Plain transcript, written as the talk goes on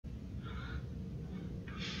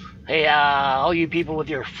Hey, all you people with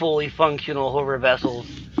your fully functional hover vessels,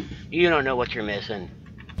 you don't know what you're missing.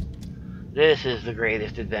 This is the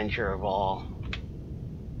greatest adventure of all.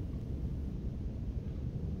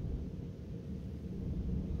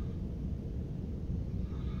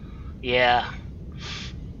 Yeah.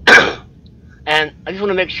 And I just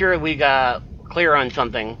want to make sure we got clear on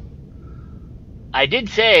something. I did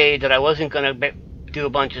say that I wasn't going to do a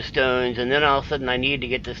bunch of stones, and then all of a sudden I need to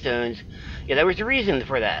get the stones. Yeah, there was a reason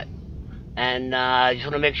for that. And I just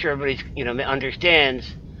want to make sure everybody's,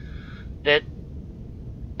 understands that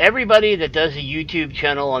everybody that does a YouTube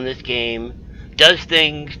channel on this game does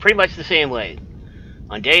things pretty much the same way.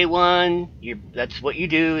 On day one, that's what you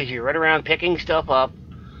do is you run around picking stuff up,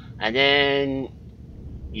 and then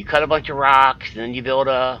you cut a bunch of rocks, and then you build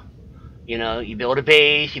a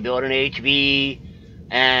base, you build an HV,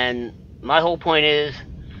 and my whole point is,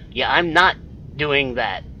 yeah, I'm not doing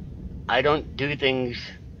that. I don't do things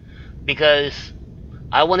because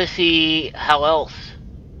I want to see how else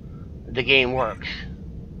the game works.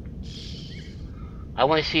 I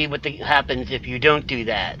want to see what happens if you don't do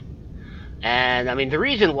that. And I mean, the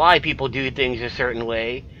reason why people do things a certain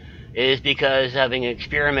way is because having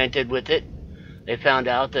experimented with it, they found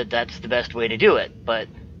out that that's the best way to do it. But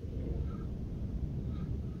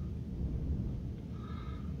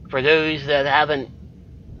for those that haven't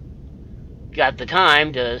got the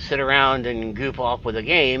time to sit around and goof off with a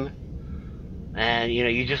game, and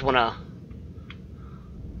you just want to,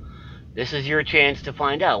 this is your chance to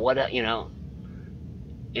find out what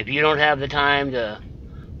if you don't have the time to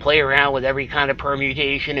play around with every kind of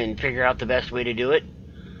permutation and figure out the best way to do it,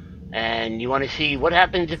 and you want to see what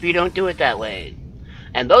happens if you don't do it that way.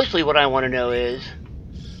 And mostly what I want to know is,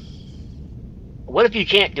 what if you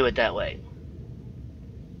can't do it that way?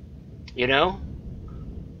 You know?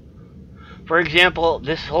 For example,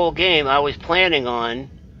 this whole game I was planning on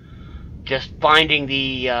just finding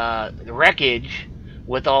the wreckage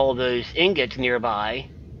with all those ingots nearby,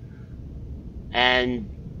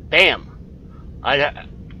 and bam, I'd,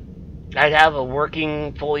 I'd have a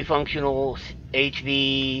working, fully functional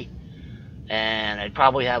HV, and I'd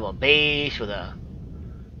probably have a base with a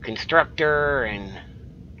constructor and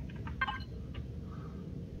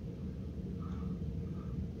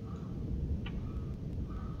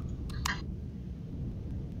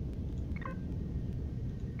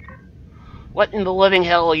what in the living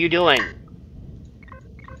hell are you doing?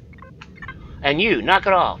 And you, knock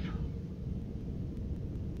it off.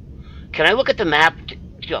 Can I look at the map?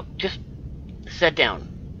 Just sit down.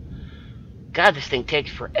 God, this thing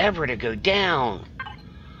takes forever to go down.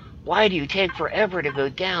 Why do you take forever to go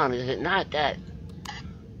down? Is it not that?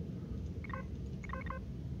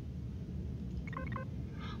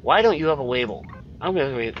 Why don't you have a label? I'm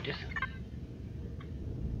gonna just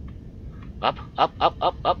up, up, up,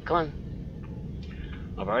 up, up. Come on.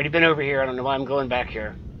 I've already been over here. I don't know why I'm going back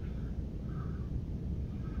here.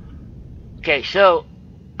 Okay, so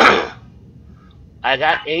I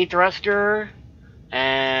got a thruster,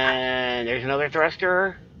 and there's another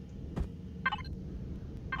thruster.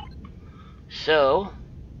 So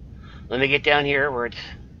let me get down here where it's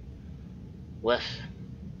less.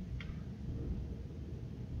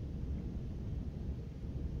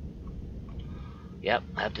 Yep,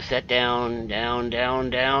 I have to set down, down,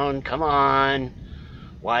 down, down. Come on.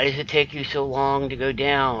 Why does it take you so long to go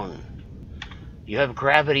down? You have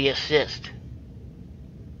gravity assist.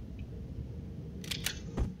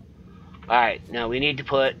 Alright, now we need to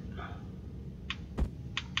put...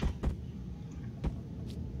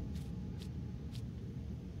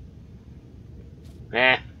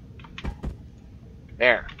 There.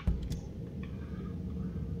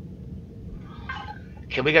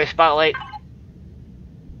 Can we get a spotlight?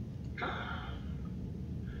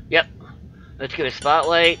 Yep. Let's get a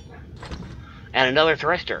spotlight. And another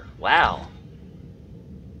thruster. Wow.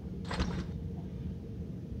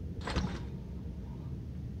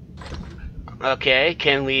 Okay,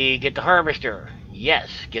 can we get the harvester? Yes,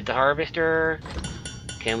 get the harvester.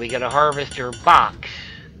 Can we get a harvester box?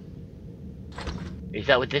 Is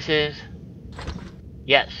that what this is?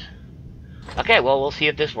 Yes. Okay, well, we'll see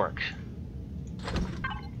if this works.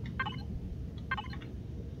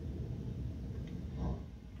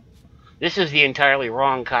 This is the entirely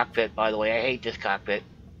wrong cockpit, by the way. I hate this cockpit.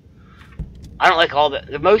 I don't like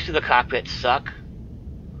most of the cockpits suck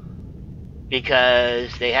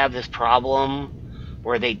because they have this problem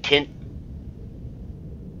where they tint.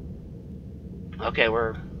 Okay,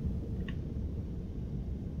 we're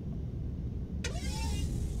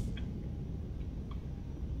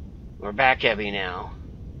back heavy now.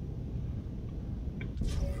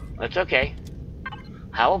 That's okay.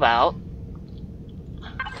 How about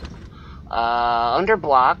Under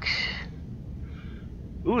blocks.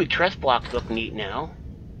 Ooh, the truss blocks look neat now.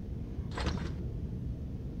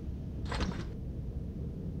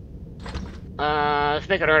 Let's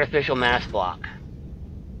make an artificial mass block.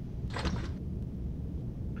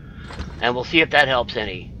 And we'll see if that helps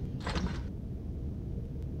any.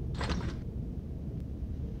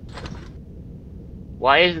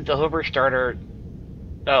 Why isn't the hover starter...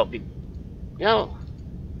 Oh, no.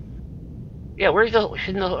 Yeah, where's the...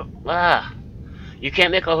 Shouldn't the... You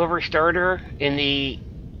can't make a hover starter in the...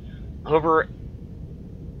 Hover...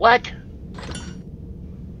 What?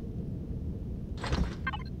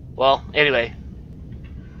 Well, anyway.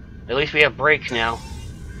 At least we have brakes now.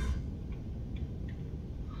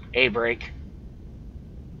 A brake.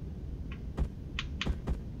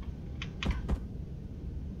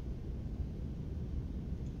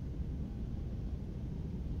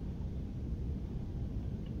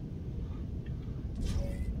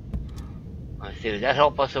 Let's see, does that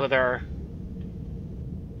help us with our...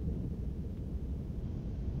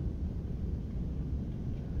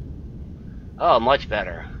 Oh, much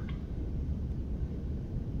better.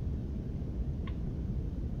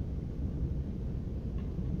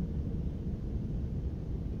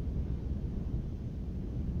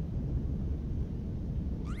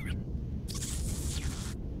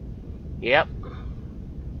 Yep.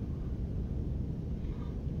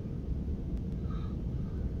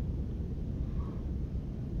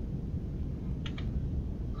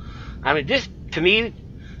 I mean, this, to me,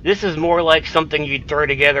 this is more like something you'd throw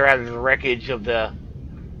together out of the wreckage of the...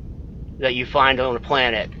 that you find on a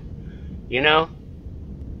planet. You know?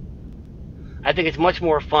 I think it's much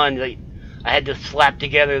more fun that I had to slap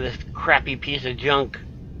together this crappy piece of junk.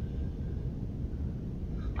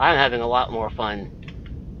 I'm having a lot more fun.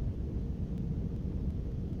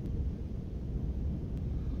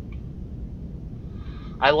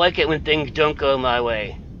 I like it when things don't go my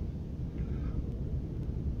way.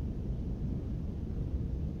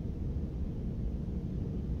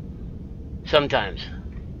 Sometimes.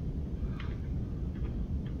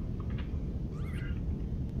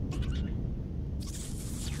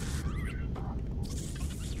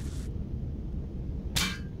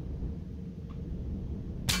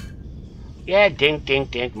 Yeah, dink,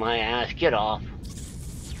 dink, dink my ass. Get off.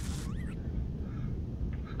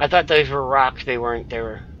 I thought those were rocks. They weren't. They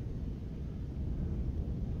were...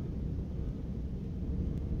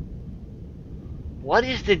 What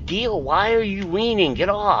is the deal? Why are you leaning? Get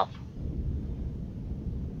off.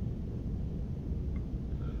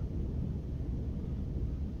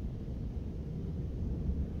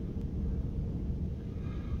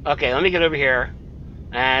 Okay, let me get over here.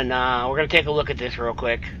 And we're going to take a look at this real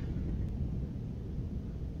quick.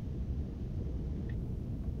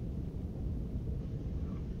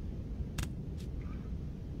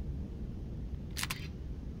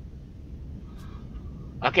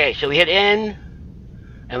 Okay, so we hit N,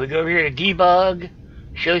 and we go over here to debug,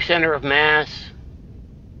 show center of mass.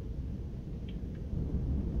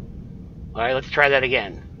 Alright, let's try that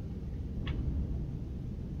again.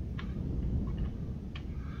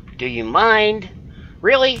 Do you mind?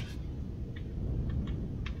 Really?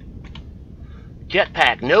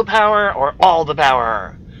 Jetpack, no power or all the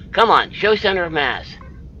power? Come on, show center of mass.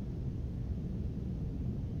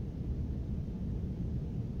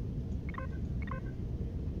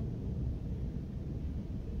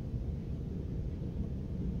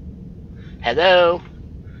 Hello?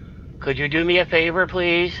 Could you do me a favor,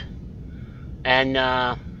 please? And,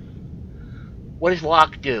 what does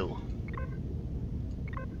lock do?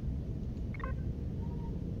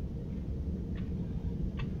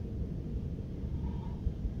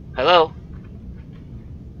 Hello?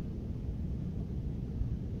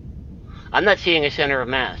 I'm not seeing a center of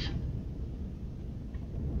mass.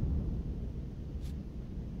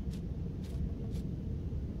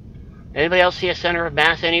 Anybody else see a center of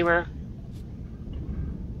mass anywhere?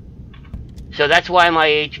 So that's why my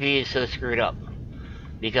HV is so screwed up.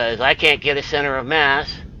 Because I can't get a center of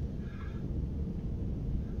mass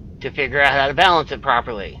to figure out how to balance it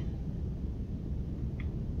properly.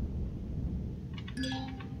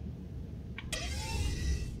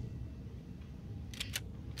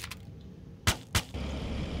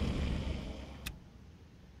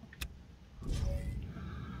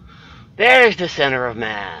 There's the center of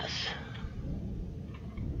mass.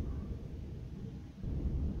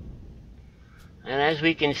 And as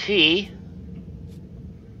we can see,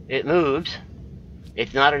 it moves.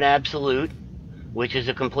 It's not an absolute, which is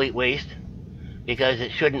a complete waste, because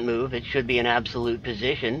it shouldn't move. It should be an absolute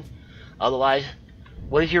position. Otherwise,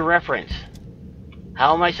 what is your reference?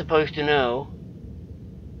 How am I supposed to know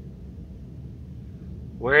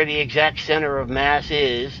where the exact center of mass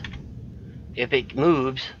is if it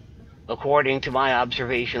moves according to my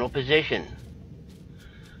observational position.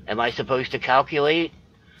 Am I supposed to calculate,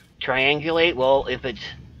 triangulate? Well, if it's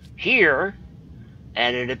here,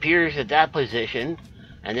 and it appears at that position,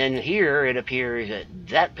 and then here it appears at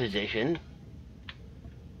that position,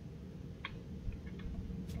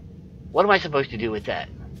 what am I supposed to do with that?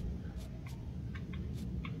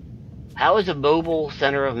 How is a mobile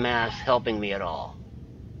center of mass helping me at all?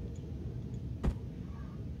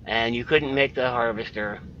 And you couldn't make the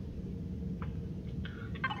harvester,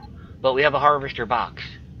 but we have a harvester box,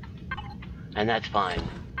 and that's fine.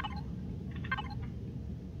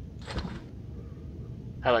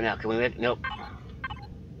 How about now? Can we make... Nope.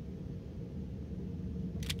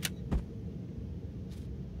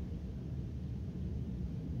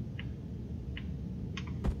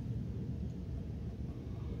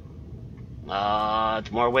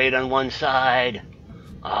 It's more weight on one side.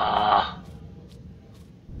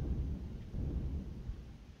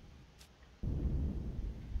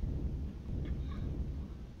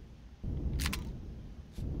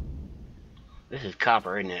 This is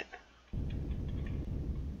copper, isn't it?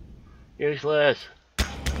 Useless.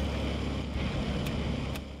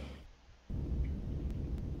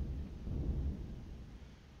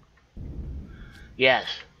 Yes.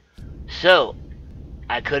 So,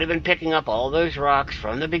 I could have been picking up all those rocks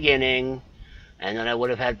from the beginning, and then I would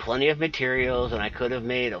have had plenty of materials, and I could have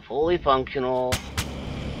made a fully functional,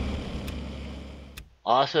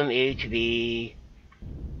 awesome HV.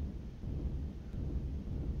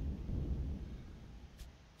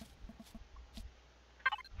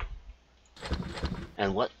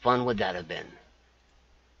 And what fun would that have been?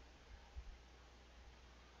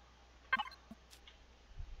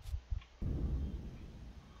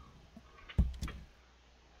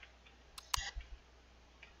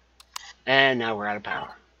 And now we're out of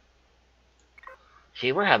power.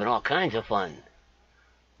 See, we're having all kinds of fun.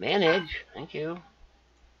 Manage. Thank you.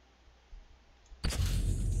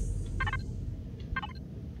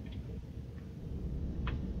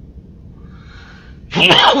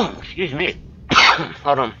 Excuse me.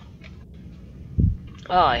 Hold on.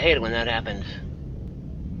 Oh, I hate it when that happens.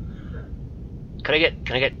 Can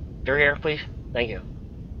I get through here, please? Thank you.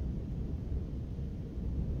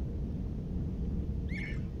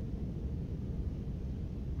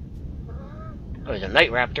 Oh, there's a night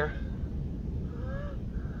raptor.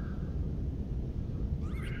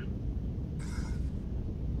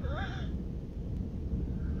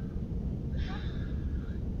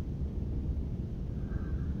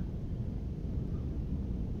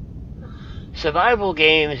 Survival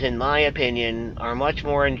games, in my opinion, are much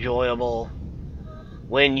more enjoyable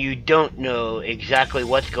when you don't know exactly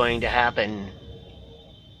what's going to happen.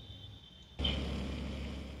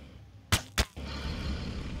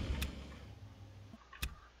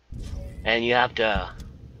 And you have to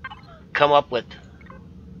come up with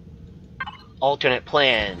alternate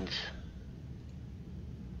plans.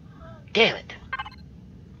 Damn it.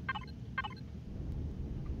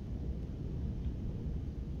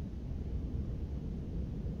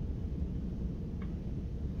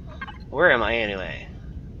 Where am I anyway?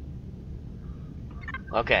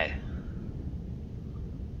 Okay.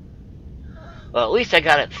 Well, at least I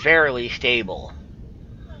got it fairly stable.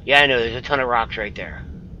 Yeah, I know, there's a ton of rocks right there.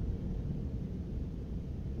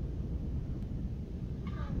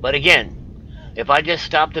 But again, if I just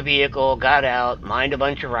stopped the vehicle, got out, mined a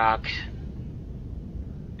bunch of rocks,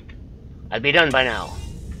 I'd be done by now.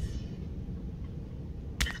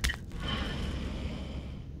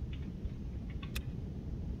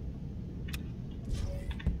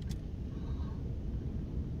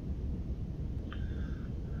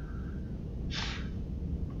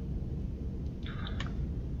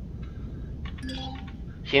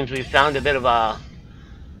 Seems we've found a bit of a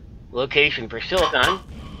location for silicon,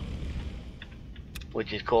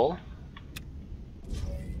 which is cool.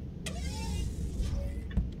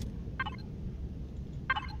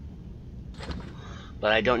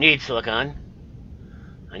 But I don't need silicon.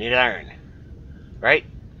 I need iron. Right?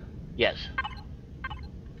 Yes.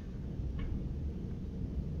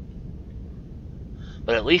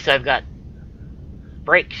 But at least I've got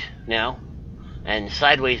brakes now and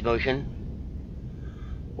sideways motion,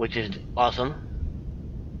 which is awesome.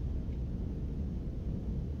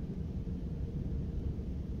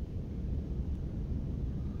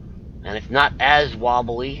 And it's not as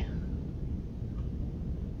wobbly.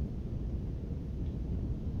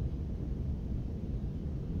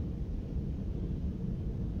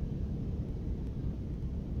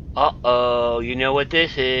 Uh-oh, you know what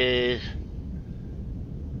this is?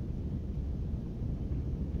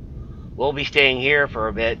 We'll be staying here for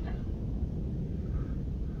a bit.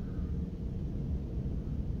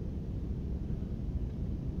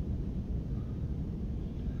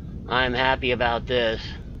 I'm happy about this.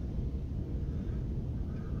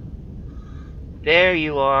 There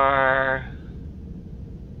you are.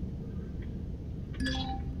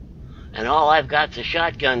 And all I've got's a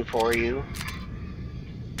shotgun for you.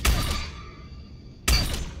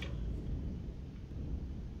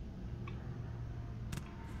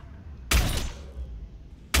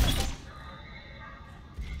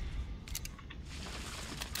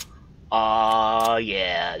 Aw,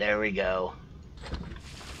 yeah, there we go.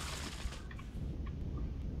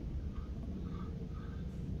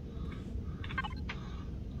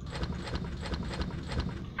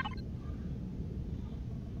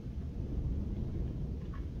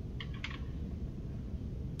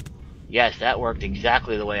 Yes, that worked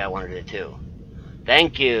exactly the way I wanted it to.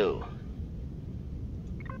 Thank you.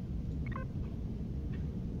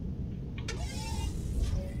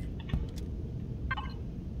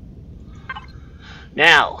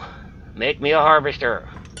 Now, make me a harvester.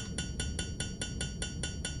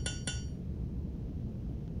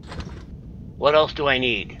 What else do I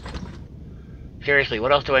need? Seriously,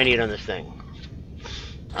 what else do I need on this thing?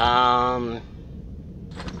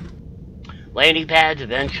 Landing pads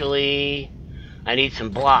eventually. I need some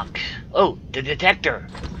blocks. Oh, the detector.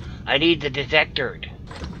 I need the detector.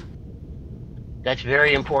 That's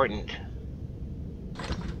very important.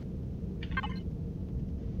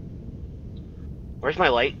 Where's my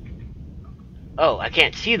light? Oh, I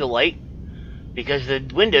can't see the light because the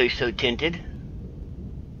window's so tinted.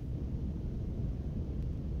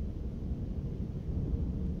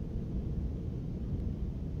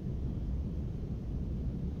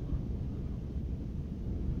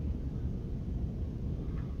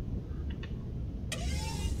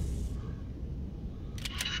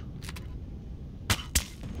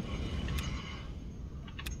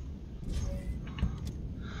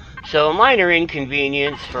 So a minor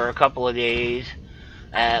inconvenience for a couple of days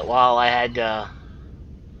while I had to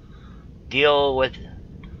deal with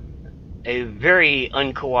a very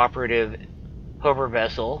uncooperative hover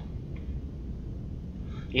vessel.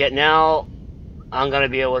 Yet now I'm going to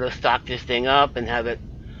be able to stock this thing up and have it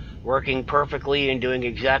working perfectly and doing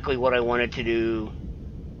exactly what I want it to do.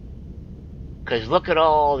 Because look at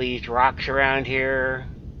all these rocks around here.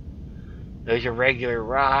 Those are regular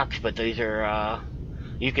rocks, but these are,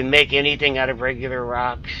 you can make anything out of regular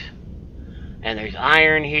rocks. And there's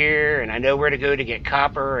iron here, and I know where to go to get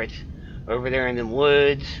copper. It's over there in the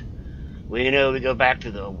woods. We know we go back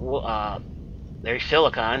to the, there's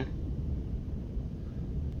silicon.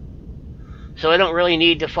 So I don't really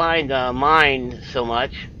need to find the mine so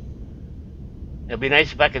much. It'd be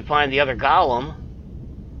nice if I could find the other golem.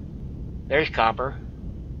 There's copper.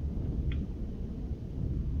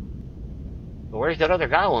 But where's that other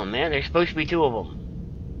golem, man? There's supposed to be two of them.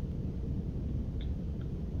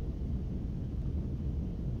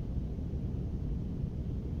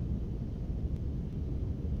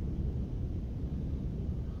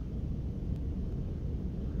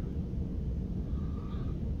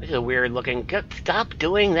 This is a weird looking... Stop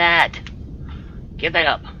doing that! Get back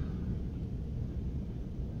up.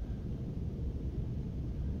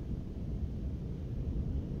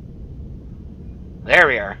 There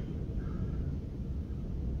we are.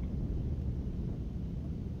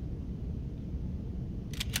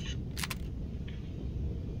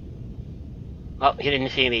 Oh, he didn't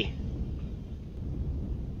see me.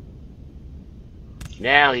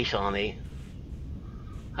 Now he saw me.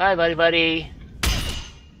 Hi, buddy.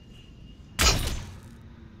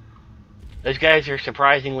 Those guys are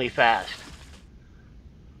surprisingly fast.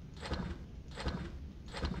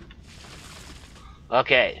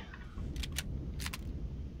 Okay.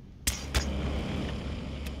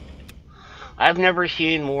 I've never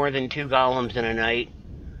seen more than 2 golems in a night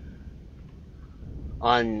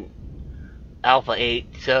on Alpha 8,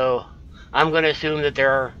 so I'm going to assume that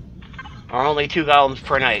there are only 2 golems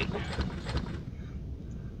per night.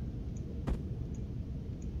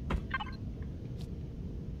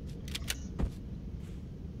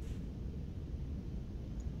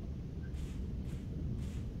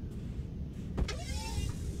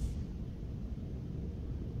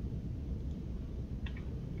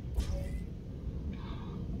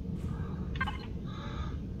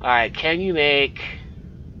 Alright, can you make...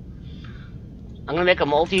 I'm gonna make a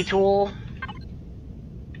multi-tool.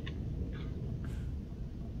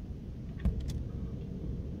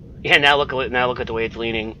 Yeah, now look at the way it's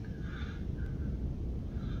leaning.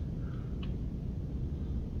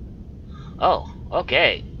 Oh,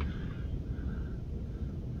 okay.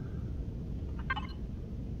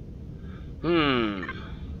 Hmm.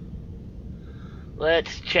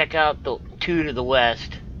 Let's check out the two to the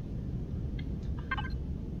west.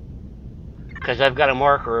 Because I've got a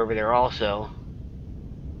marker over there also.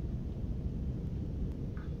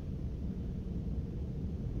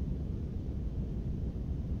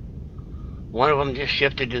 One of them just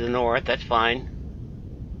shifted to the north. That's fine.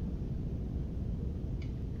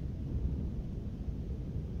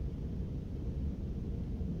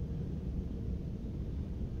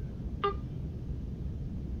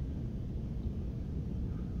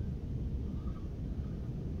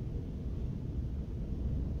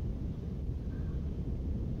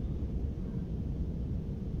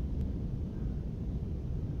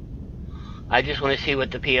 I just want to see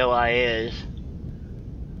what the POI is.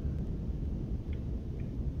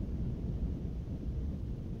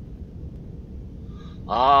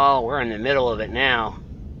 Oh, we're in the middle of it now.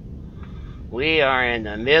 We are in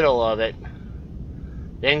the middle of it.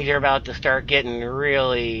 Things are about to start getting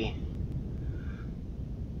really...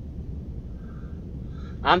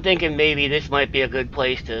 I'm thinking maybe this might be a good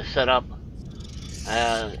place to set up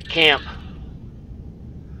camp.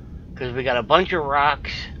 Because we got a bunch of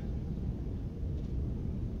rocks.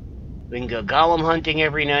 We can go golem hunting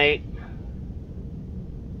every night.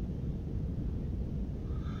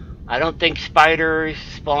 I don't think spiders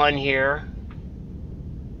spawn here.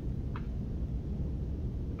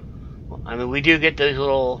 I mean, we do get those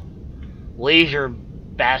little laser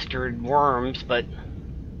bastard worms, but...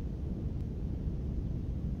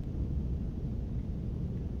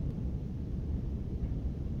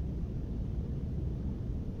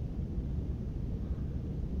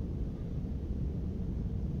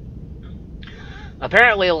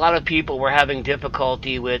 Apparently a lot of people were having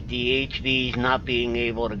difficulty with the HVs not being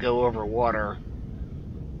able to go over water.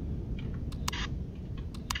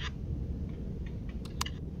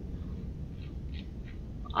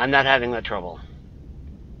 I'm not having that trouble.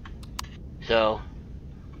 So,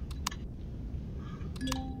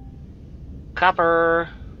 copper.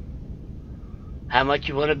 How much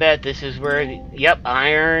you want to bet? This is where, yep,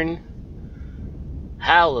 iron.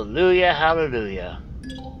 Hallelujah, hallelujah.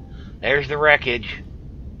 There's the wreckage.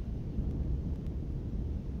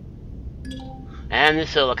 And the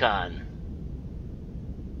silicon.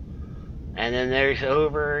 And then there's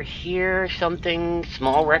over here something,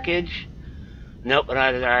 small wreckage. Nope,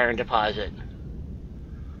 another iron deposit.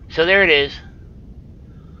 So there it is.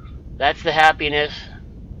 That's the happiness.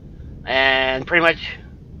 And pretty much,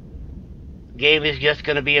 game is just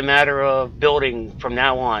going to be a matter of building from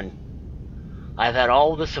now on. I've had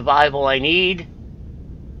all the survival I need.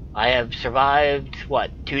 I have survived,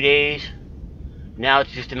 what, 2 days? Now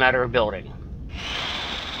it's just a matter of building.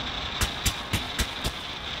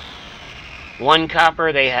 1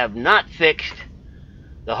 copper, they have not fixed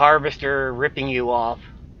the harvester ripping you off.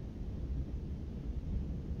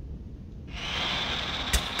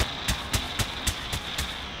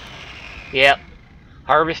 Yep,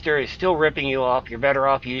 harvester is still ripping you off. You're better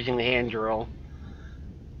off using the hand drill.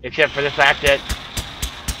 Except for the fact that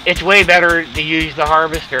it's way better to use the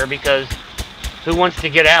harvester because who wants to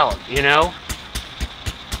get out, you know?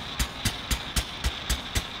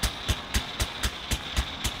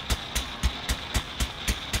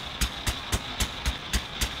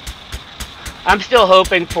 I'm still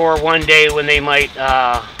hoping for one day when they might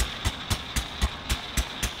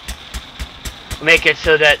make it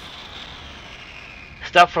so that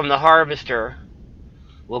stuff from the harvester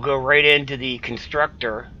will go right into the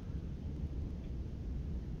constructor,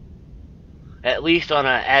 at least on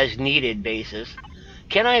a as needed basis.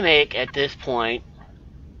 Can I make, at this point,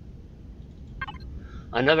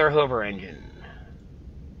 another hover engine?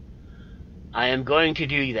 I am going to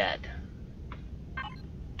do that.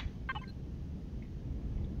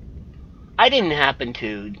 I didn't happen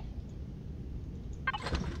to.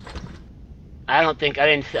 I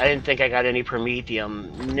didn't think I got any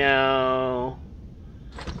promethium. No.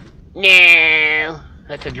 No.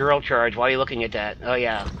 That's a drill charge. Why are you looking at that? Oh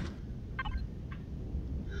yeah.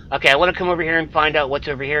 Okay, I want to come over here and find out what's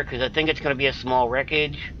over here because I think it's going to be a small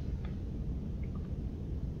wreckage.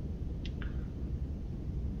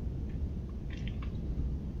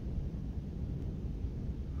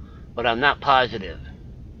 But I'm not positive.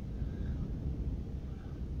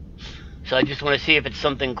 So I just want to see if it's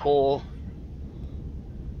something cool.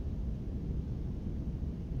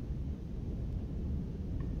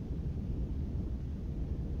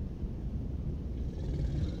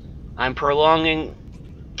 I'm prolonging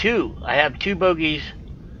two. I have 2 bogeys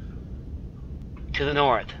to the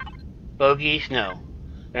north. Bogeys? No.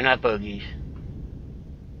 They're not bogeys.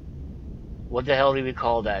 What the hell do we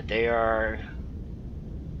call that? They are...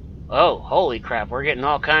 Oh, holy crap, we're getting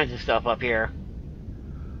all kinds of stuff up here.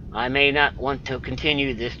 I may not want to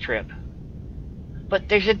continue this trip. But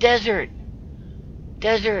there's a desert!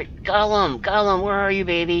 Desert! Gollum, where are you,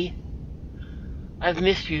 baby? I've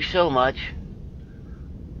missed you so much.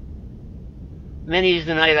 Many's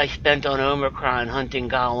the night I spent on Omicron hunting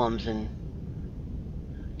golems and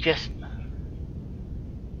just...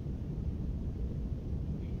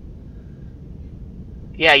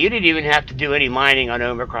 Yeah, you didn't even have to do any mining on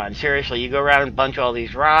Omicron. Seriously, you go around and bunch all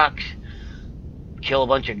these rocks, kill a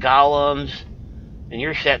bunch of golems, and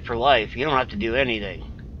you're set for life. You don't have to do anything.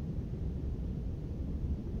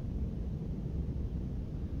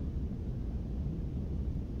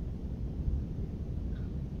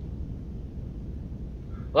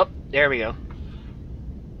 Oh, there we go.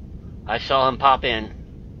 I saw him pop in.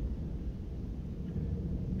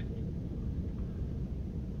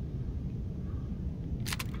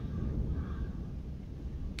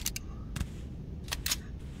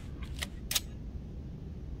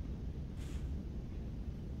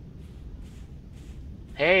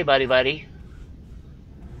 Hey, buddy.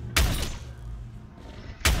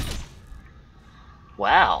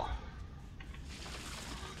 Wow.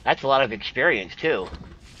 That's a lot of experience, too.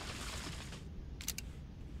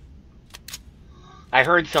 I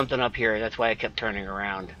heard something up here, that's why I kept turning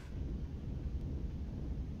around.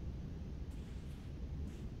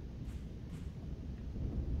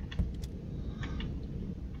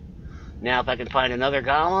 Now, if I can find another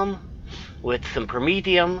golem with some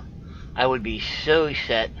promethium, I would be so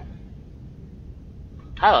set.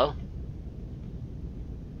 Hello.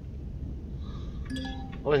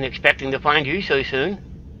 I wasn't expecting to find you so soon.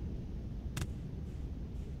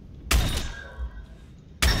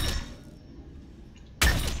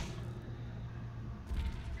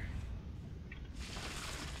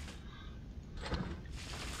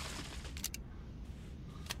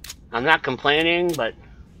 I'm not complaining, but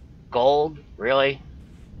gold, really?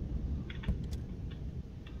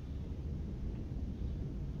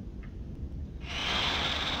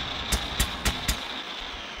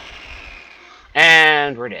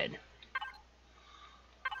 And we're dead.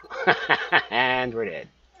 And we're dead.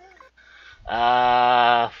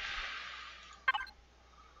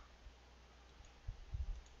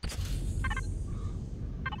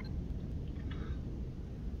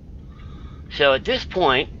 So at this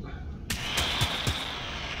point,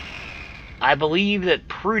 I believe that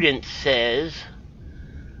prudence says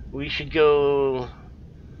we should go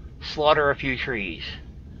slaughter a few trees.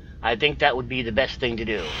 I think that would be the best thing to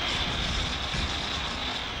do.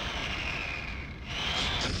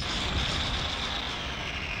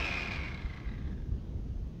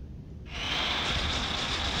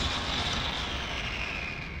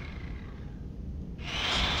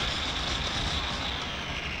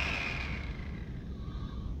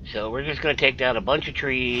 So we're just going to take down a bunch of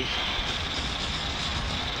trees.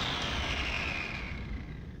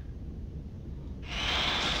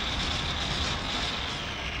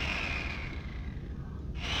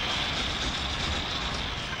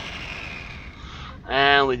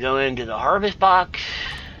 And we go into the harvest box.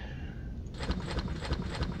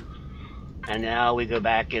 And now we go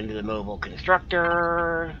back into the mobile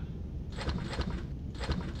constructor.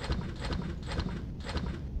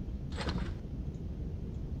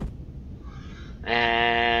 And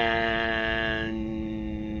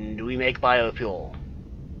we make biofuel.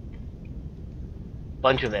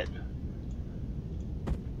 Bunch of it.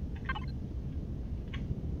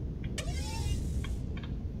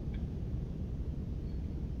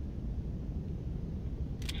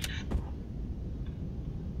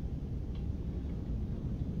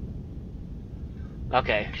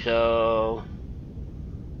 Okay, so...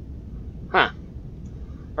 Huh.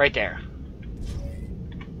 Right there.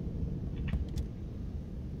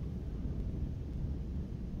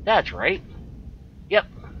 That's right. Yep.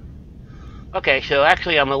 Okay, so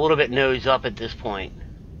actually I'm a little bit nose up at this point.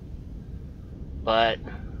 But...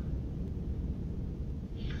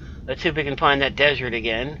 let's see if we can find that desert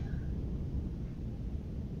again.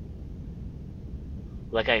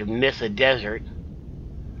 Like I miss a desert.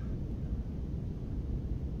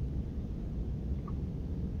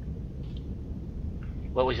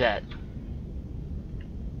 What was that?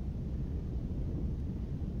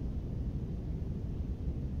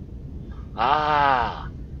 Ah,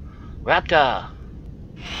 raptor.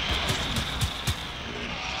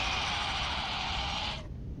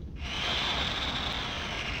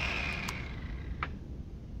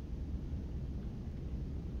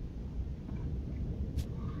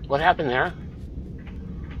 What happened there?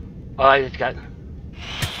 Oh, I just got...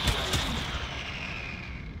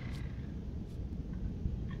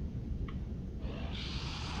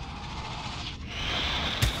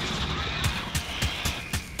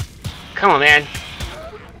 Come on, man.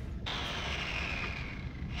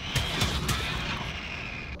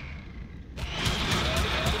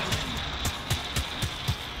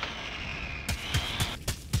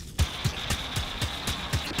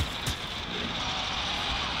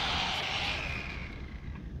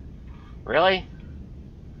 Really?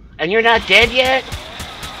 And you're not dead yet?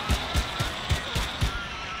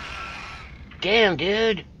 Damn,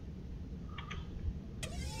 dude.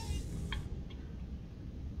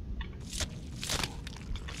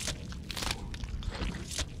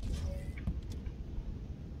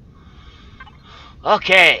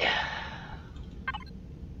 Okay.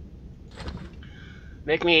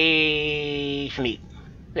 Make me some meat.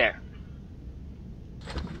 There.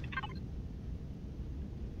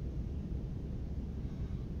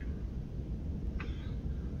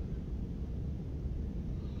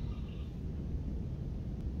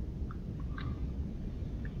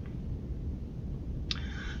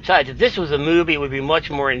 Besides, if this was a movie, it would be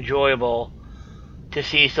much more enjoyable to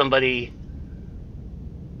see somebody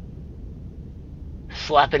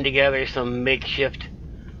slapping together some makeshift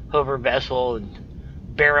hover vessel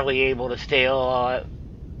and barely able to stay alive.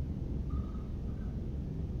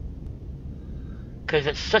 Because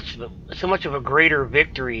it's so much of a greater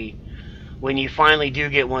victory when you finally do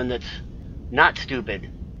get one that's not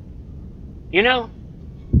stupid. You know?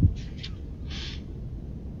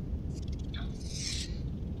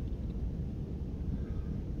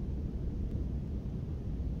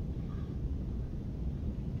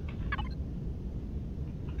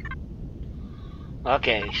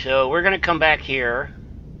 Okay, so we're gonna come back here.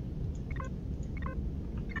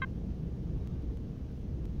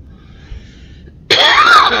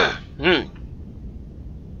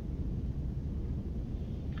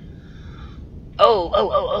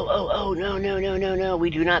 Oh, no, we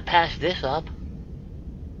do not pass this up.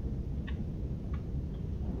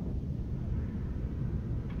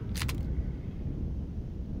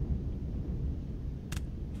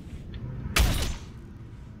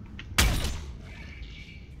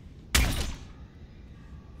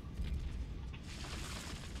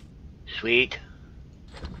 Sweet.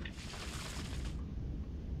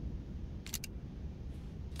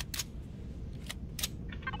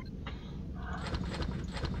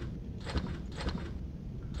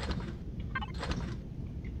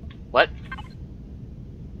 What?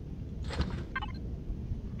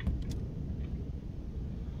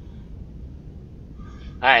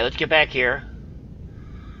 Alright, let's get back here.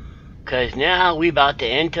 Cause now we about to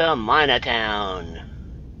enter Minatown.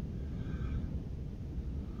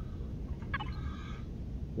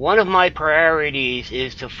 One of my priorities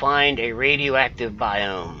is to find a radioactive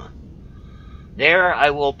biome. There I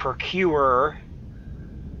will procure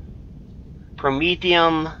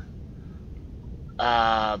promethium,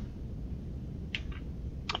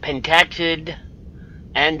 pentaxid,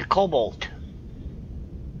 and cobalt.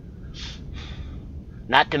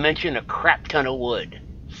 Not to mention a crap ton of wood.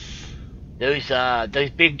 Those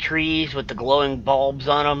big trees with the glowing bulbs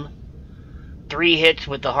on them. 3 hits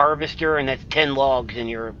with the harvester, and that's 10 logs in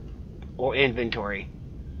your inventory.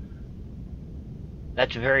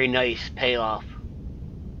 That's a very nice payoff.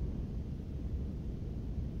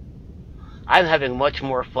 I'm having much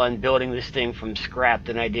more fun building this thing from scrap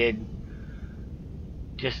than I did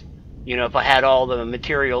just, you know, if I had all the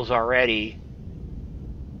materials already.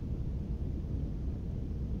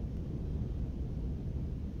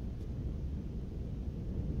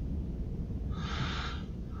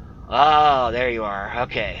 Oh, there you are.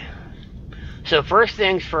 Okay. So first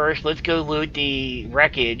things first, let's go loot the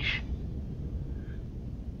wreckage.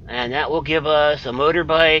 And that will give us a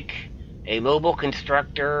motorbike, a mobile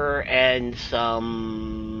constructor, and some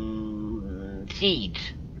seeds.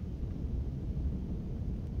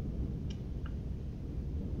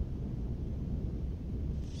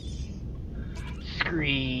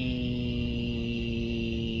 Scree.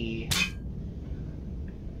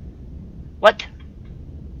 What?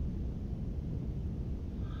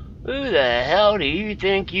 Who the hell do you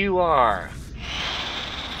think you are?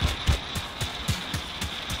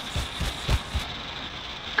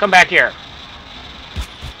 Come back here.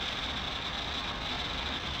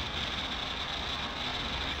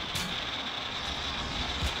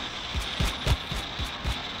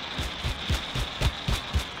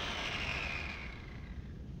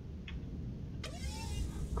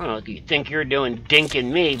 I don't know what you think you're doing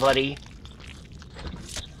dinking me, buddy.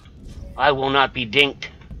 I will not be dinked.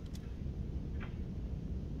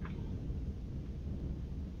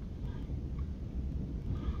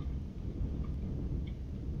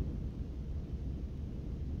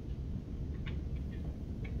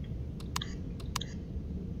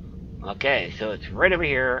 Okay, so it's right over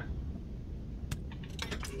here.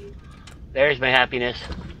 There's my happiness.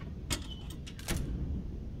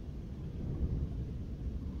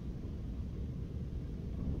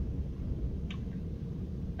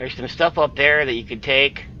 There's some stuff up there that you could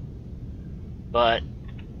take, but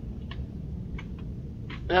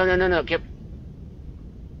no.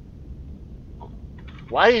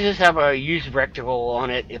 Why does this have a use rectangle on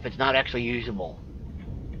it if it's not actually usable?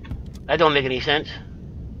 That don't make any sense.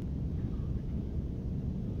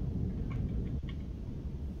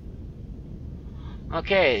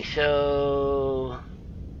 Okay, so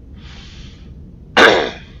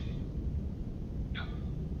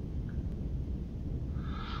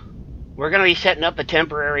we're going to be setting up a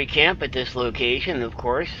temporary camp at this location, of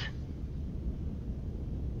course.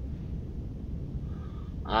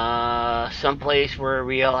 Someplace where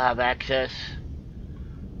we'll have access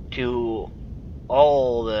to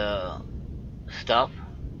all the stuff.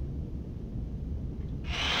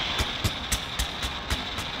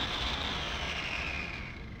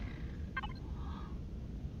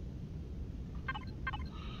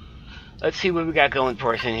 Let's see what we got going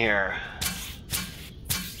for us in here.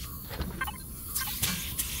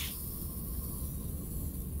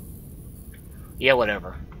 Yeah,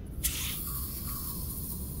 whatever.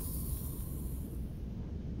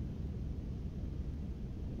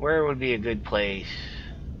 Where would be a good place?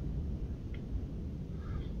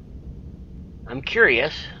 I'm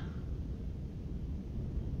curious.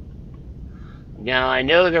 Now, I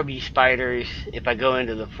know there'll be spiders if I go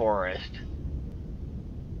into the forest.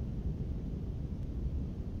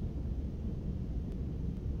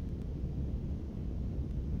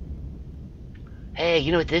 Hey,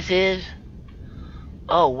 you know what this is?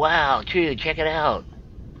 Oh, wow, dude, check it out.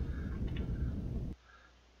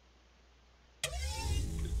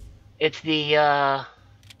 It's the,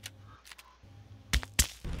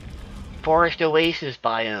 Forest Oasis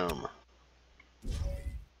biome.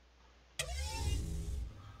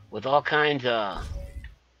 With all kinds of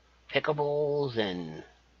pickables and...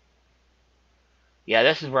 Yeah,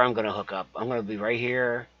 this is where I'm going to hook up. I'm going to be right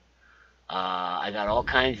here. I got all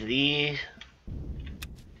kinds of these.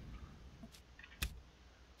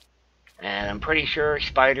 And I'm pretty sure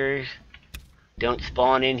spiders don't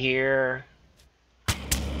spawn in here.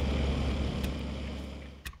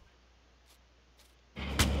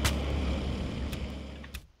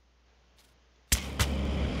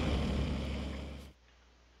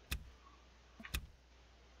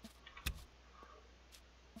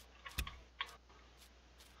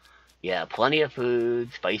 Yeah, plenty of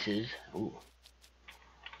food, spices. Ooh.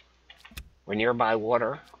 We're nearby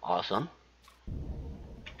water. Awesome.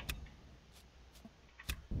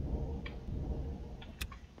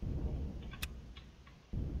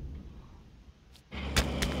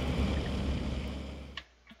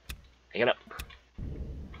 Pick it up.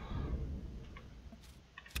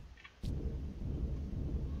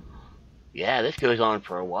 Yeah, this goes on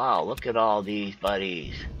for a while. Look at all these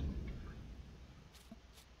buddies.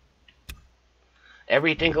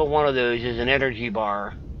 Every single one of those is an energy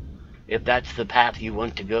bar, if that's the path you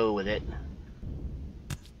want to go with it.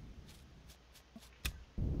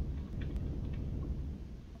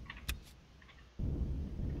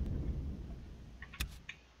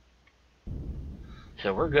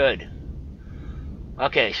 So we're good.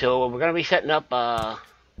 Okay, so we're going to be setting up a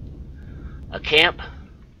camp.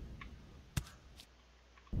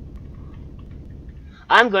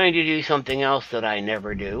 I'm going to do something else that I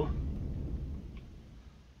never do.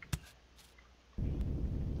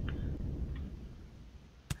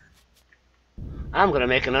 I'm going to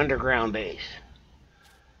make an underground base.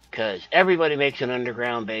 Because everybody makes an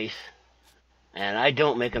underground base. And I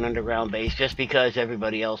don't make an underground base just because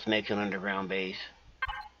everybody else makes an underground base.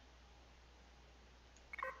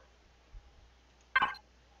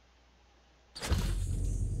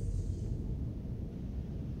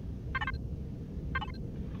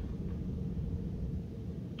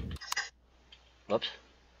 Whoops.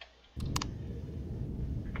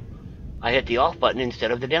 I hit the off button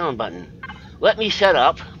instead of the down button. Let me set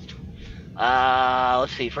up.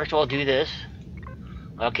 Let's see. First of all, do this.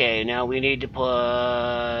 Okay, now we need to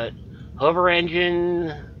put hover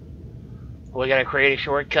engine. We gotta create a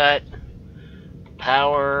shortcut.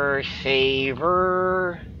 Power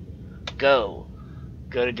saver. Go.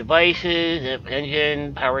 Go to devices,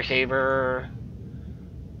 engine, power saver,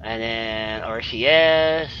 and then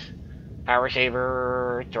RCS, power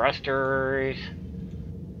saver, thrusters.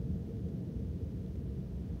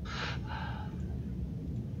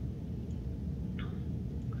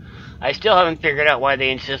 I still haven't figured out why they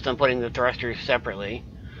insist on putting the thrusters separately.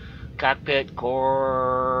 Cockpit,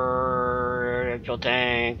 core, fuel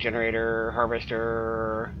tank, generator,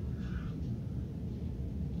 harvester.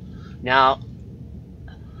 Now,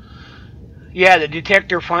 yeah, the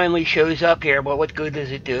detector finally shows up here, but what good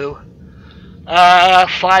does it do?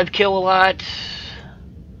 5 kilowatts.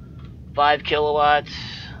 5 kilowatts.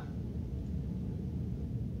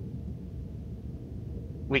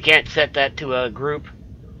 We can't set that to a group,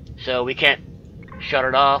 so we can't shut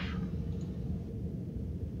it off.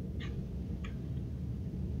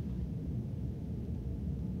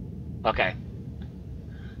 Okay.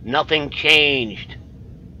 Nothing changed.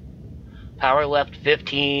 Power left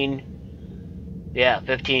 15. Yeah,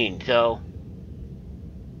 15. So,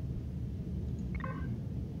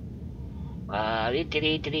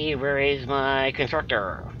 where is my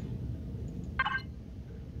constructor?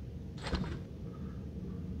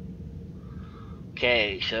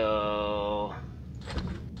 Okay, so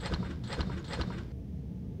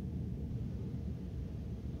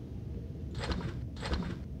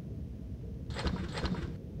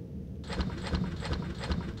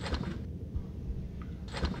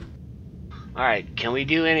alright, can we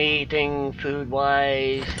do anything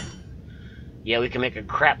food-wise? Yeah, we can make a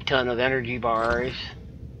crap ton of energy bars.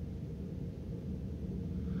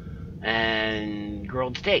 And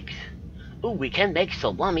grilled steaks. Ooh, we can make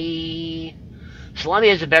salami. Salami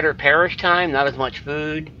has a better perish time, not as much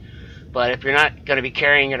food. But if you're not going to be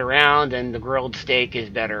carrying it around, then the grilled steak is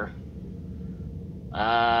better.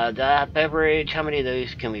 That beverage, how many of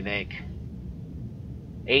those can we make?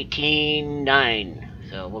 18, 9.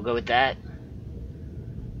 So we'll go with that.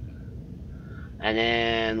 And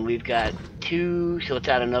then we've got 2, so let's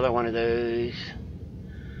add another one of those.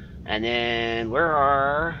 And then where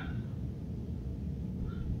are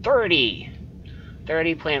 30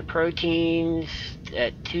 plant proteins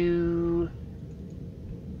at 2.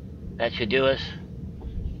 That should do us.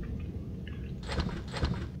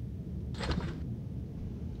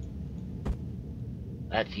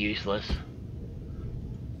 That's useless.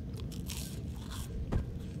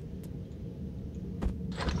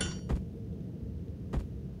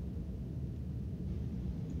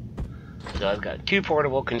 So I've got 2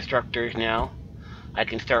 portable constructors now. I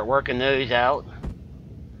can start working those out.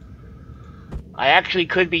 I actually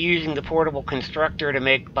could be using the portable constructor to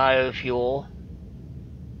make biofuel,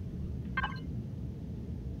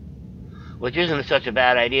 which isn't such a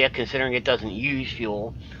bad idea considering it doesn't use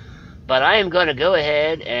fuel. But I am going to go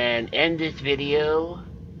ahead and end this video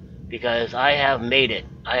because I have made it.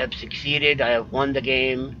 I have succeeded. I have won the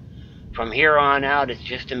game. From here on out, it's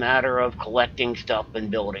just a matter of collecting stuff and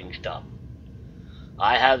building stuff.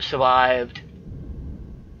 I have survived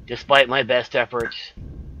despite my best efforts.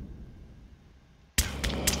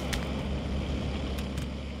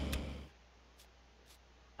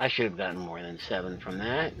 I should have gotten more than 7 from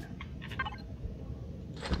that.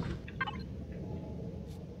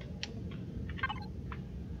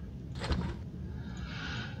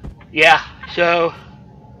 Yeah, so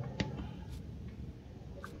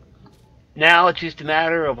now it's just a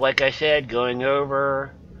matter of, like I said, going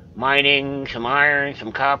over, mining some iron,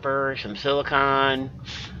 some copper, some silicon,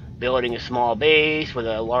 building a small base with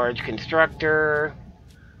a large constructor,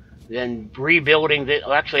 then rebuilding the...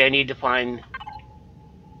 Well, actually, I need to find...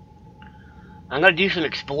 I'm going to do some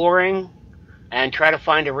exploring and try to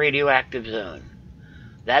find a radioactive zone.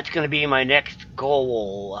 That's going to be my next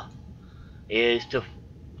goal, is to...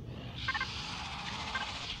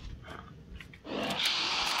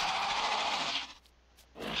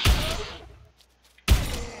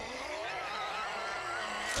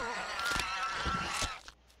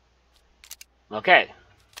 Okay.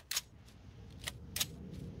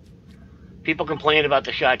 People complain about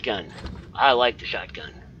the shotgun. I like the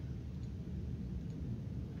shotgun.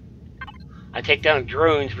 I take down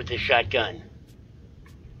drones with this shotgun.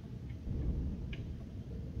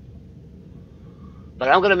 But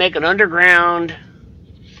I'm going to make an underground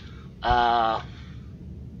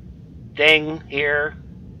thing here.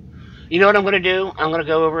 You know what I'm going to do? I'm going to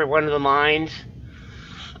go over one of the mines.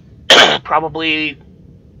 Probably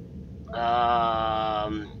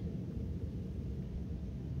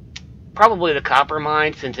probably the copper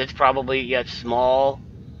mine, since it's probably yet small.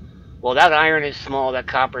 Well, that iron is small, that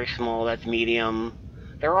copper is small, that's medium.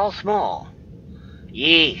 They're all small.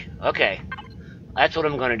 Yee. Okay. That's what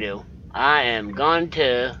I'm going to do. I am going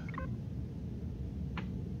to...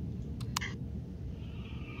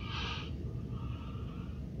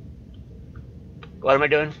 What am I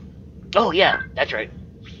doing? Oh, yeah, that's right.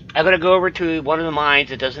 I'm going to go over to one of the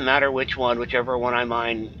mines. It doesn't matter which one, whichever one I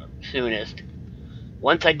mine soonest.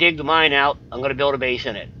 Once I dig the mine out, I'm going to build a base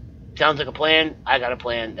in it. Sounds like a plan? I got a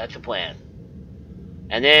plan. That's a plan.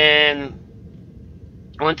 And then,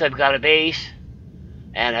 once I've got a base,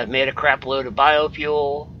 and I've made a crap load of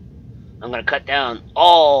biofuel, I'm going to cut down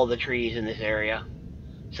all the trees in this area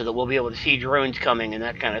so that we'll be able to see drones coming and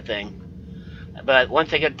that kind of thing. But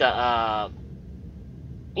once I get the,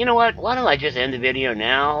 you know what? Why don't I just end the video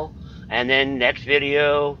now, and then next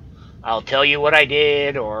video I'll tell you what I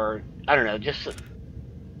did, or I don't know, just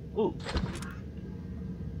ooh.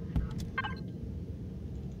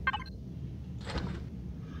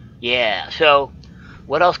 Yeah. So,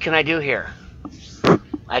 what else can I do here?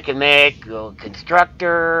 I can make a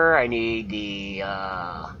constructor. I need the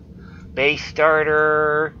base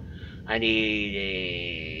starter. I need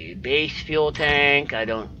a base fuel tank. I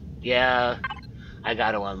don't. Yeah. I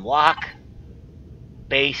got to unlock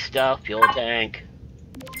base stuff, fuel tank,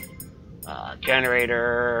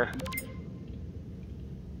 generator,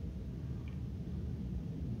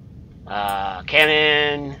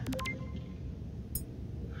 cannon.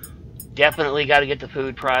 Definitely got to get the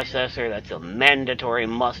food processor. That's a mandatory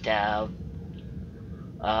must-have.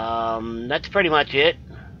 That's pretty much it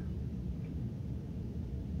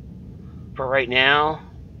for right now.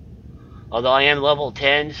 Although I am level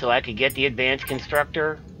 10, so I could get the advanced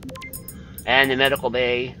constructor and the medical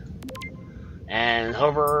bay. And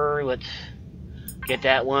hover, let's get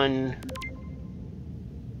that one.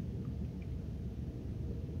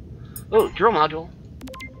 Oh, drill module.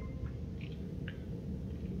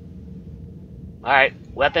 Alright,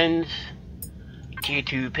 weapons.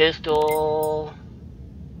 T2 pistol.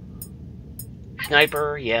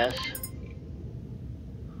 Sniper, yes.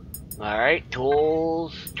 Alright,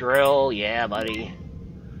 tools, drill, yeah, buddy.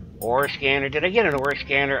 Ore scanner, did I get an ore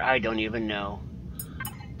scanner? I don't even know.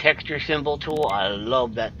 Texture symbol tool, I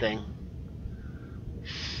love that thing.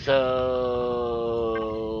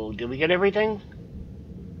 So, did we get everything?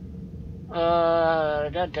 All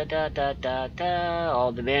the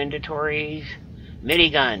mandatories.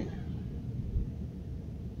 Minigun.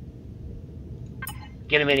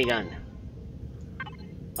 Get a minigun.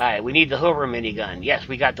 Alright, we need the hover minigun. Yes,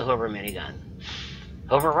 we got the hover minigun.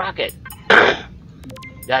 Hover rocket.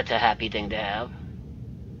 That's a happy thing to have.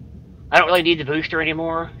 I don't really need the booster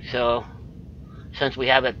anymore, so since we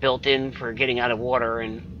have it built in for getting out of water,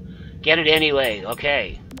 and get it anyway.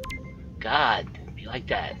 Okay. God, you like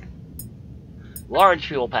that. Large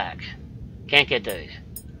fuel packs. Can't get those.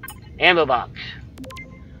 Ammo box.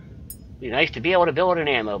 Be nice to be able to build an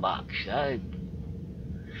ammo box.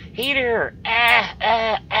 Heater!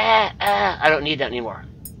 I don't need that anymore.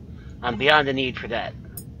 I'm beyond the need for that.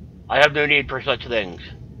 I have no need for such things.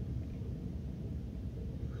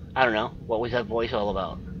 I don't know. What was that voice all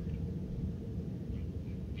about?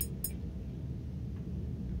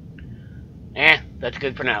 That's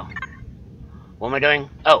good for now. What am I doing?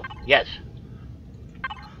 Oh, yes.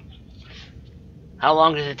 How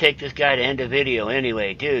long does it take this guy to end a video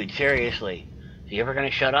anyway? Dude, seriously. Is he ever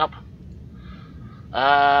gonna shut up?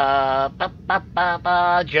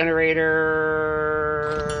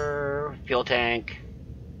 Generator, fuel tank,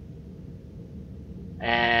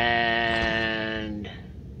 and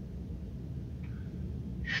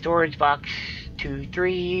storage box 2,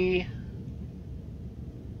 3.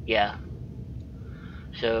 Yeah.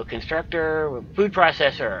 So constructor, food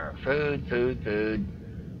processor, food.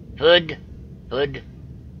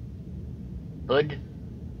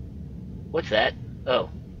 What's that? Oh.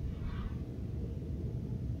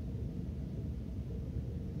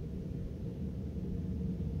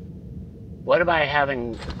 What am I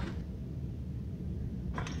having?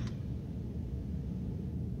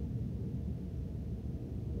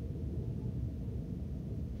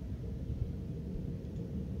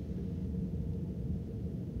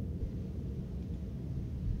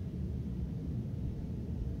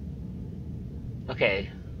 Okay.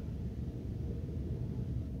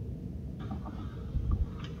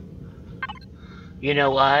 You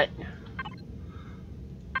know what?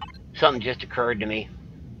 Something just occurred to me.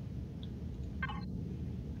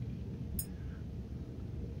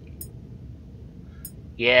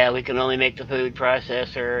 Yeah, we can only make the food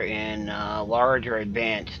processor in large or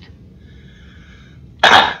advanced.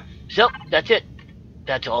 So, that's it.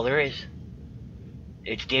 That's all there is.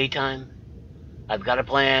 It's daytime. I've got a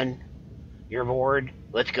plan. You're bored.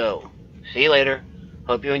 Let's go. See you later.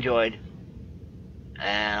 Hope you enjoyed.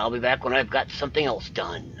 And I'll be back when I've got something else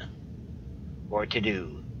done. Or to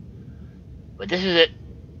do. But this is it.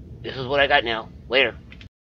 This is what I got now. Later.